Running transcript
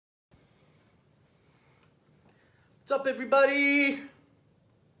What's up, everybody?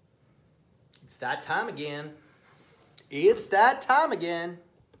 It's that time again. It's that time again.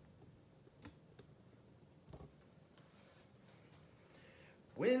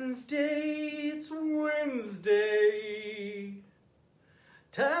 Wednesday, it's Wednesday.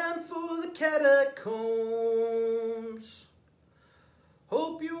 Time for the catacombs.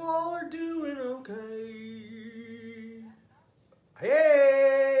 Hope you all are doing okay.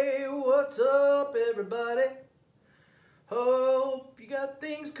 Hey, what's up, everybody? Hope you got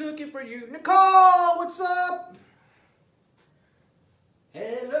things cooking for you. Nicole, what's up?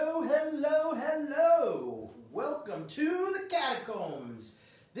 Hello, hello, hello. Welcome to the catacombs.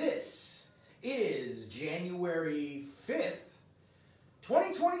 This is January 5th,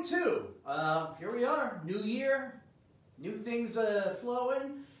 2022. Here we are, new year, new things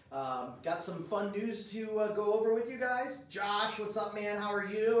flowing. Got some fun news to go over with you guys. Josh, what's up, man? How are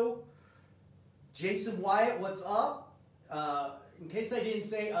you? Jason Wyatt, what's up? In case I didn't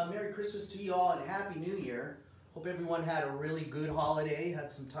say, Merry Christmas to you all and Happy New Year. Hope everyone had a really good holiday,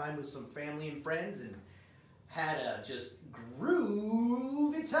 had some time with some family and friends, and had a just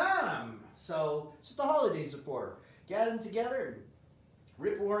groovy time. So that's what the holidays are for. Gathering together and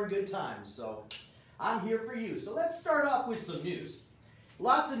rip-roaring good times. So I'm here for you. So let's start off with some news.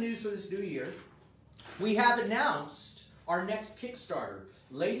 Lots of news for this new year. We have announced our next Kickstarter,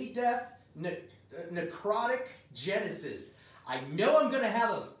 Lady Death Necrotic Genesis. I know I'm going to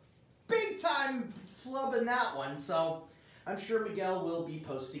have a big time flub in that one, so I'm sure Miguel will be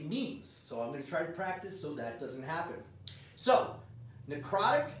posting memes. So I'm going to try to practice so that doesn't happen. So,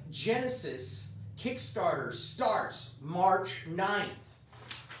 Necrotic Genesis Kickstarter starts March 9th.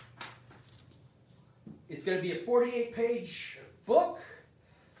 It's going to be a 48-page book.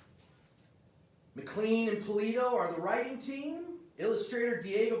 McLean and Pulido are the writing team. Illustrator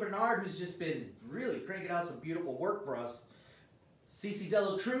Diego Bernard, who's just been really cranking out some beautiful work for us. Cece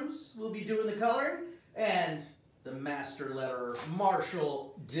Dela Cruz will be doing the coloring. And the master letterer,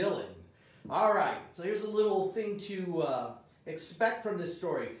 Marshall Dillon. All right, so here's a little thing to expect from this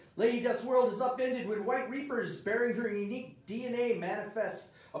story. Lady Death's world is upended when White Reapers bearing her unique DNA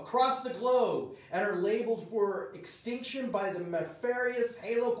manifest across the globe and are labeled for extinction by the nefarious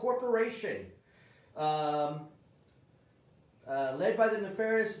Halo Corporation. Led by the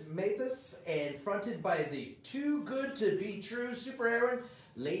nefarious Mathis and fronted by the too-good-to-be-true superheroine,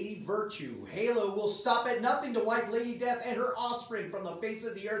 Lady Virtue. Halo will stop at nothing to wipe Lady Death and her offspring from the face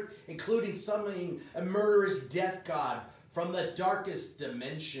of the earth, including summoning a murderous death god from the darkest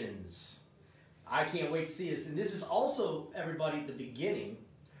dimensions. I can't wait to see this. And this is also, everybody, the beginning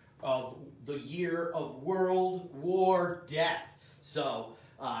of the year of World War Death. So,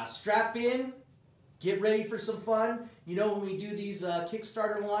 strap in. Get ready for some fun. You know, when we do these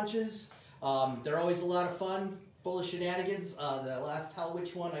Kickstarter launches, they're always a lot of fun, full of shenanigans. The last Hell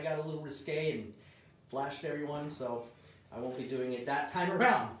Witch one, I got a little risque and flashed everyone, so I won't be doing it that time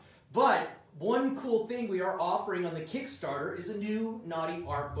around. But one cool thing we are offering on the Kickstarter is a new Naughty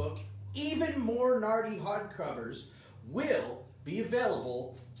art book. Even more Naughty hardcovers will be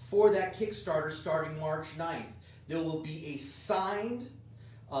available for that Kickstarter starting March 9th. There will be a signed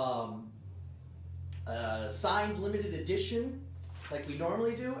limited edition like we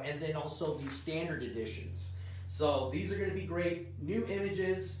normally do, and then also the standard editions. So these are going to be great new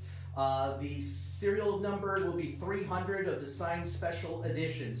images. The serial number will be 300 of the signed special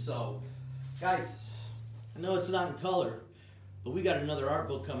edition. So guys, I know it's not in color, but we got another art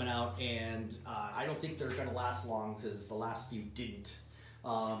book coming out, and I don't think they're going to last long because the last few didn't.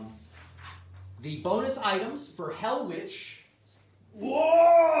 The bonus items for Hell Witch,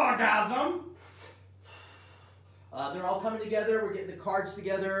 Wargasm, they're all coming together. We're getting the cards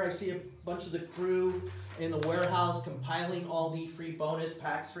together. I see a bunch of the crew in the warehouse compiling all the free bonus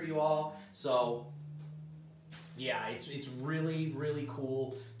packs for you all. So, yeah, it's really, really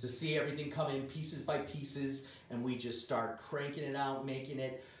cool to see everything come in pieces by pieces, and we just start cranking it out, making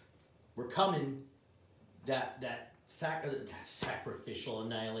it. We're coming. That sacrificial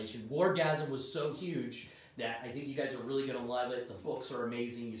annihilation. Wargasm was so huge that I think you guys are really going to love it. The books are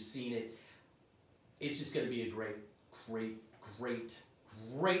amazing. You've seen it. It's just going to be a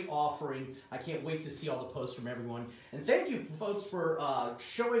great offering. I can't wait to see all the posts from everyone. And thank you, folks, for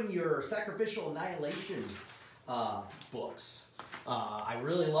showing your Sacrificial Annihilation books. I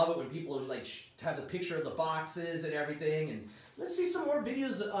really love it when people like have the picture of the boxes and everything. And let's see some more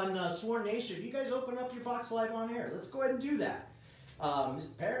videos on Sworn Nation. If you guys open up your box live on air, let's go ahead and do that.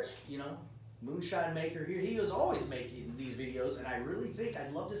 Mr. Parrish, you know, moonshine maker here, he was always making these videos, and I really think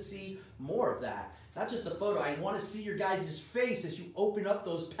I'd love to see more of that. Not just a photo. I want to see your guys' face as you open up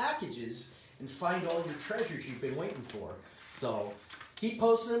those packages and find all your treasures you've been waiting for. So keep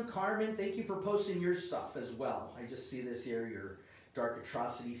posting them. Carmen, thank you for posting your stuff as well. I just see this here, your Dark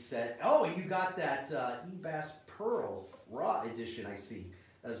Atrocity set. Oh, and you got that Ebass Pearl Raw edition, I see,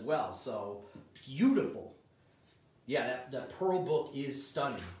 as well. So beautiful. Yeah, that Pearl book is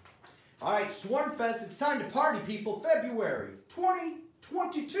stunning. All right, Swarmfest, it's time to party, people. February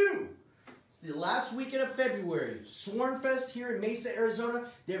 2022. It's the last weekend of February. Swarmfest here in Mesa, Arizona.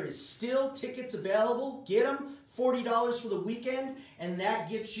 There is still tickets available. Get them. $40 for the weekend, and that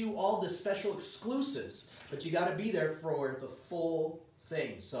gets you all the special exclusives. But you got to be there for the full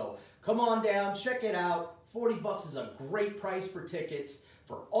thing. So come on down, check it out. 40 bucks is a great price for tickets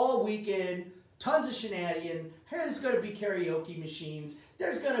for all weekend. Tons of shenanigans. There's going to be karaoke machines.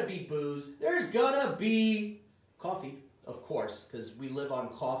 There's going to be booze. There's going to be coffee, of course, because we live on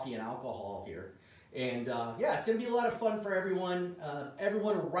coffee and alcohol here. And yeah, it's going to be a lot of fun for everyone,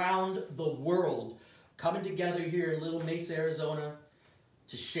 everyone around the world coming together here in Little Mesa, Arizona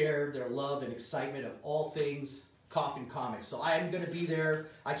to share their love and excitement of all things Coffin Comics. So I am going to be there.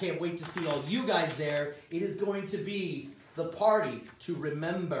 I can't wait to see all you guys there. It is going to be the party to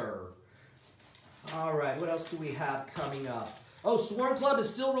remember. All right, what else do we have coming up? Oh, Swarm Club is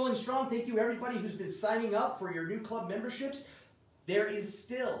still rolling strong. Thank you, everybody who's been signing up for your new club memberships. There is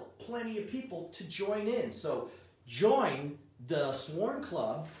still plenty of people to join in. So join the Swarm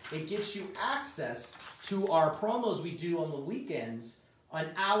Club. It gets you access to our promos we do on the weekends, an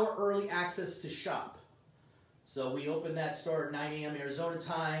hour early access to shop. So we open that store at 9 a.m. Arizona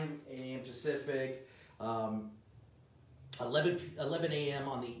time, 8 a.m. Pacific, 11 a.m.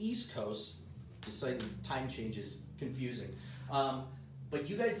 on the East Coast. Just like the time change is confusing. But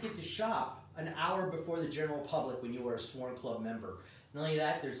you guys get to shop an hour before the general public when you are a Swarm Club member. Not only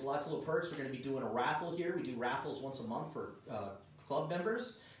that, there's lots of little perks. We're going to be doing a raffle here. We do raffles once a month for club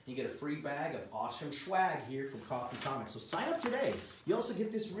members. You get a free bag of awesome swag here from Coffin Comics. So sign up today. You also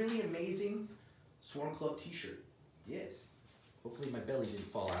get this really amazing Swarm Club t-shirt. Yes. Hopefully my belly didn't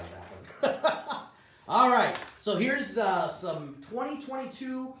fall out of that one. All right. So here's some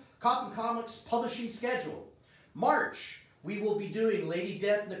 2022 Coffin Comics publishing schedule. March, we will be doing Lady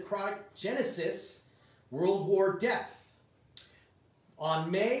Death Necrotic Genesis, World War Death.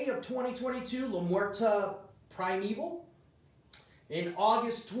 On May of 2022, La Muerta Primeval. In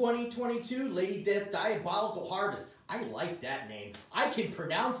August 2022, Lady Death Diabolical Harvest. I like that name. I can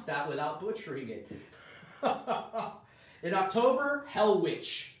pronounce that without butchering it. In October, Hell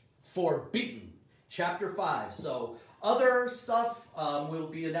Witch Forbidden, Chapter 5. So other stuff, we'll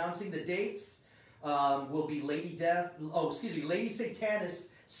be announcing the dates. Will be Lady Satanus,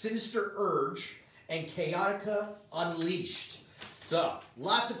 Sinister Urge, and Chaotica Unleashed. So,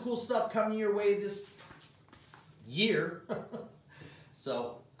 lots of cool stuff coming your way this year.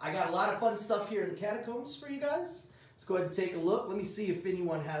 So, I got a lot of fun stuff here in the catacombs for you guys. Let's go ahead and take a look. Let me see if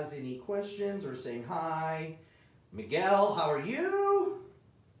anyone has any questions or saying hi. Miguel, how are you?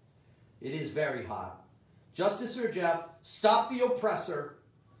 It is very hot. Justice for Jeff, stop the oppressor.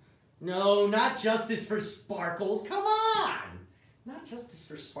 No, not justice for Sparkles. Come on. Not justice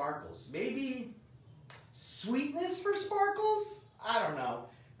for Sparkles. Maybe sweetness for Sparkles? I don't know.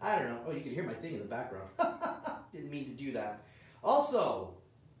 Oh, you can hear my thing in the background. Didn't mean to do that. Also,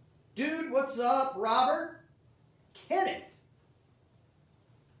 dude, what's up, Robert? Kenneth.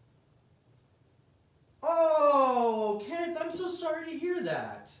 Oh, Kenneth, I'm so sorry to hear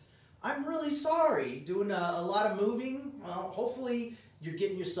that. I'm really sorry. Doing a lot of moving. Well, hopefully you're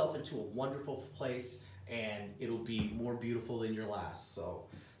getting yourself into a wonderful place and it'll be more beautiful than your last. So,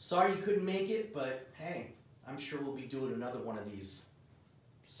 sorry you couldn't make it, but hey, I'm sure we'll be doing another one of these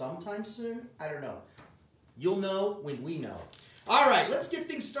sometime soon. I don't know. You'll know when we know. All right, let's get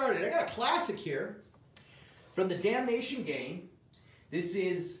things started. I got a classic here from the Damnation game. This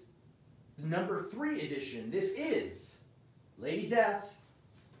is the number 3 edition. This is Lady Death,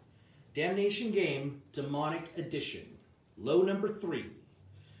 Damnation Game, Demonic Edition. Low number 3.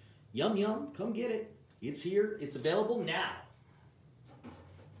 Yum yum, come get it. It's here. It's available now.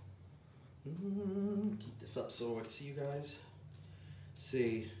 Keep this up so I can see you guys. Let's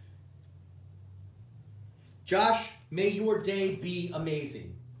see. Josh, may your day be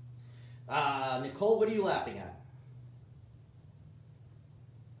amazing. Nicole, what are you laughing at?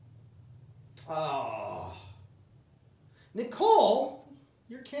 Oh. Nicole,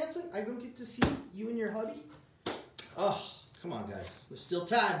 you're canceling? I don't get to see you and your hubby? Oh, come on, guys. There's still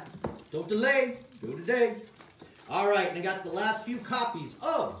time. Don't delay. Go today. All right, and I got the last few copies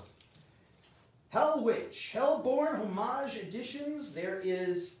of Hell Witch, Hellborn Homage Editions. There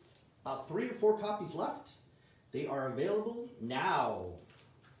is about 3 or 4 copies left. They are available now.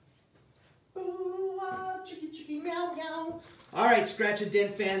 Meow, meow. All right, Scratch and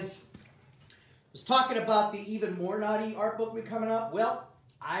Dent fans. I was talking about the Even More Naughty art book coming up. Well,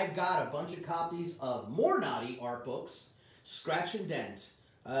 I've got a bunch of copies of More Naughty art books, Scratch and Dent.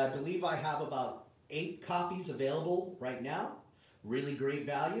 I believe I have about 8 copies available right now. Really great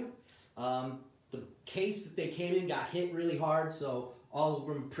value. The case that they came in got hit really hard, so all of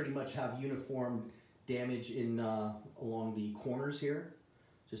them pretty much have uniform damage in along the corners here,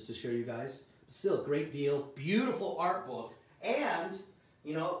 just to show you guys. Still a great deal. Beautiful art book. And,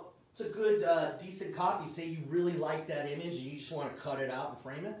 you know, it's a good, decent copy. Say you really like that image and you just want to cut it out and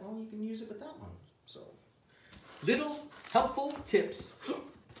frame it, well, you can use it with that one. So, little helpful tips.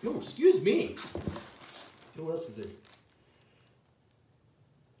 Oh, excuse me. What else is it?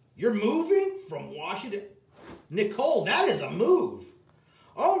 You're moving from Washington? Nicole, that is a move.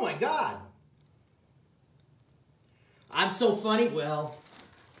 Oh my God. I'm so funny. Well,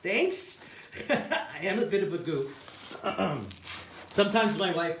 thanks. I am a bit of a goof. Sometimes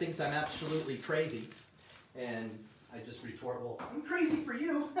my wife thinks I'm absolutely crazy. And I just retort, well, I'm crazy for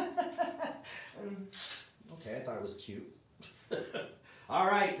you. Okay, I thought it was cute. All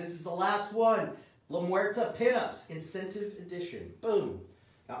right, this is the last one. La Muerta Pinups, Incentive Edition. Boom.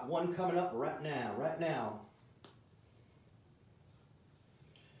 Got one coming up right now.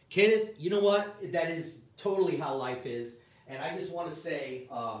 Kenneth, you know what? That is totally how life is. And I just want to say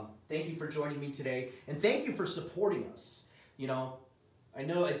thank you for joining me today. And thank you for supporting us. You know, I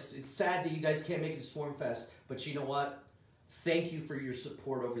know it's sad that you guys can't make it to Swarm Fest, but you know what? Thank you for your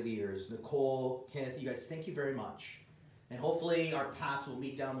support over the years. Nicole, Kenneth, you guys, thank you very much. And hopefully our paths will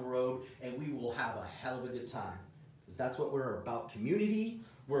meet down the road and we will have a hell of a good time. Because that's what we're about. Community,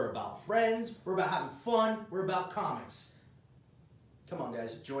 we're about friends, we're about having fun, we're about comics. Come on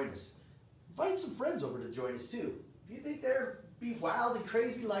guys, join us. Invite some friends over to join us too. If you think they're be wild and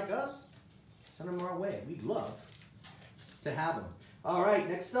crazy like us, send them our way. We'd love to have them. All right,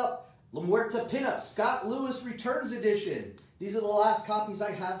 next up, La Muerta Pinup, Scott Lewis Returns Edition. These are the last copies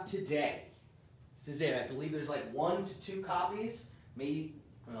I have today. This is it. I believe there's like 1 to 2 copies. Maybe,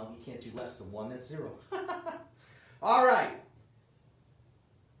 well, you can't do less than 1. That's 0. All right.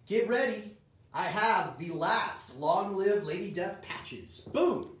 Get ready. I have the last Long Live Lady Death patches.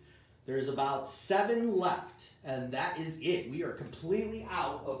 Boom. There's about 7 left, and that is it. We are completely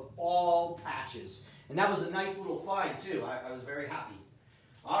out of all patches. And that was a nice little find, too. I was very happy.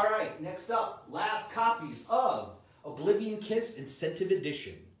 All right, next up, last copies of Oblivion Kiss Incentive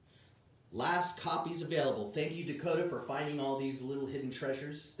Edition. Last copies available. Thank you, Dakota, for finding all these little hidden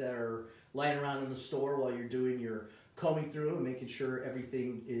treasures that are lying around in the store while you're doing your combing through and making sure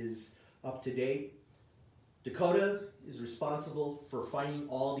everything is up to date. Dakota is responsible for finding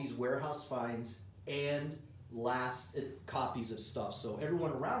all these warehouse finds and last copies of stuff. So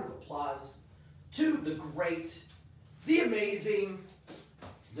everyone, a round of applause to the great, the amazing,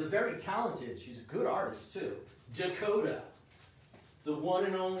 the very talented, she's a good artist too, Dakota. The one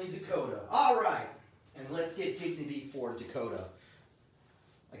and only Dakota. All right. And let's get dignity for Dakota.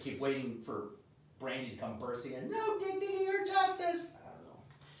 I keep waiting for Brandy to come bursting in. No dignity or justice. I don't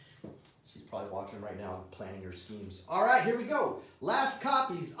know. She's probably watching right now and planning her schemes. All right, here we go. Last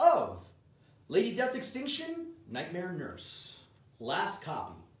copies of Lady Death Extinction, Nightmare Nurse. Last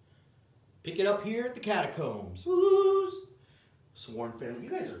copy. Pick it up here at the Catacombs. Woo! Sworn family.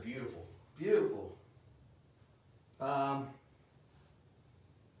 You guys are beautiful. Beautiful.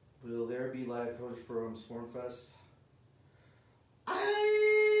 Will there be live coverage from Swarmfest?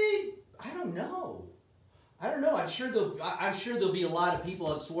 I don't know. I'm sure there'll be a lot of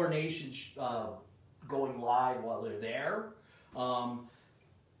people at Sworn Nation going live while they're there.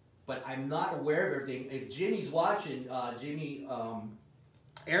 But I'm not aware of everything. If Jimmy's watching,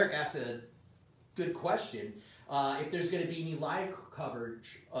 Eric asked a good question. If there's going to be any live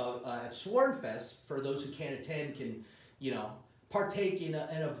coverage at Swarmfest, for those who can't attend, can partake in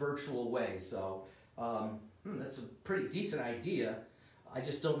a virtual way. So that's a pretty decent idea. I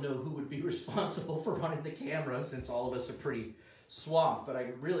just don't know who would be responsible for running the camera since all of us are pretty swamped. But I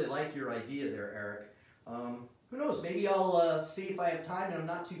really like your idea there, Eric. Who knows? Maybe I'll see if I have time and I'm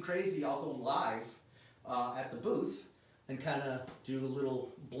not too crazy. I'll go live at the booth and kind of do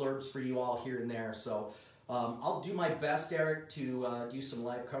little blurbs for you all here and there. So I'll do my best, Eric, to do some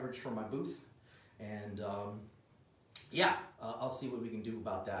live coverage from my booth. And yeah, I'll see what we can do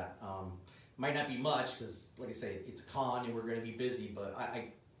about that. Might not be much because, like I say, it's a con and we're going to be busy, but I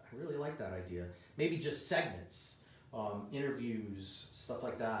really like that idea. Maybe just segments, interviews, stuff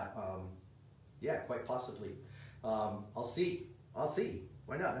like that. Yeah, quite possibly. I'll see.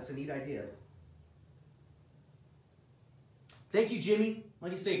 Why not? That's a neat idea. Thank you, Jimmy.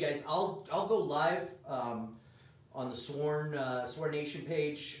 Like I say, guys, I'll go live on the Sworn Nation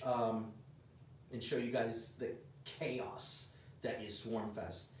page and show you guys the chaos that is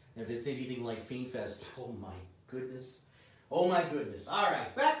Swornfest. And if it's anything like Fiendfest, oh my goodness. Oh my goodness. All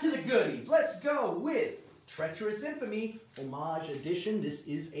right, back to the goodies. Let's go with Treacherous Infamy Homage Edition. This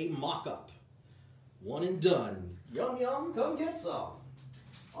is a mock-up. One and done. Yum, yum, come get some.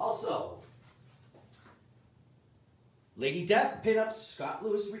 Also, Lady Death pinup Scott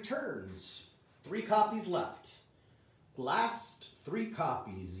Lewis returns. 3 copies left. Last 3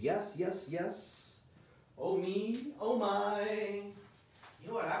 copies. Yes, yes, yes. Oh me, oh my. You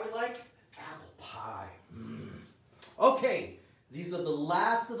know what I would like? Apple pie. Okay, these are the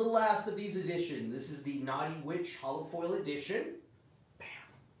last of these editions. This is the Naughty Witch Holofoil edition. Bam.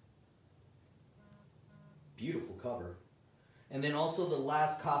 Beautiful cover. And then also the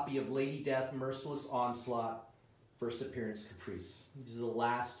last copy of Lady Death Merciless Onslaught First Appearance Caprice. These are the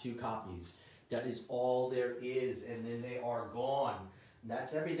last 2 copies. That is all there is, and then they are gone.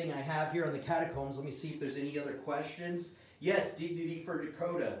 That's everything I have here on the Catacombs. Let me see if there's any other questions. Yes, Dignity for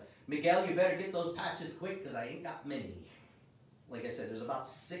Dakota. Miguel, you better get those patches quick because I ain't got many. Like I said, there's about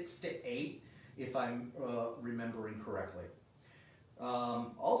 6 to 8 if I'm remembering correctly.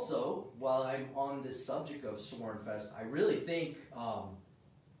 Also, while I'm on this subject of Swornfest, I really think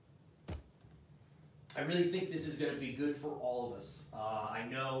this is going to be good for all of us. I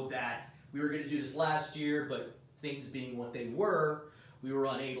know that we were going to do this last year, but things being what they were, we were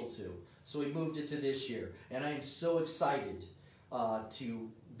unable to. So we moved it to this year. And I am so excited to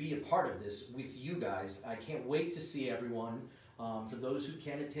be a part of this with you guys. I can't wait to see everyone. For those who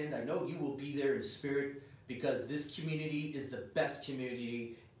can't attend, I know you will be there in spirit because this community is the best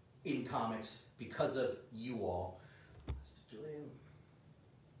community in comics because of you all.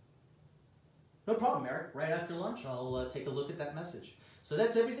 No problem, Eric. Right after lunch, I'll take a look at that message. So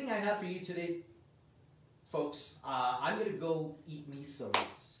that's everything I have for you today, folks. I'm going to go eat me some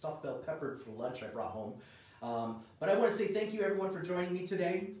stuffed bell pepper for lunch I brought home. But I want to say thank you, everyone, for joining me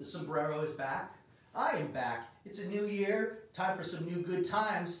today. The sombrero is back. I am back. It's a new year. Time for some new good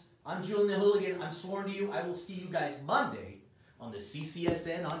times. I'm Julian the Hooligan. I'm sworn to you. I will see you guys Monday on the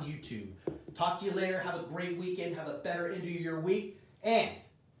CCSN on YouTube. Talk to you later. Have a great weekend. Have a better end of your week. And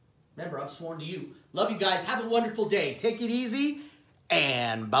remember, I'm sworn to you. Love you guys. Have a wonderful day. Take it easy.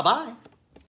 And bye-bye.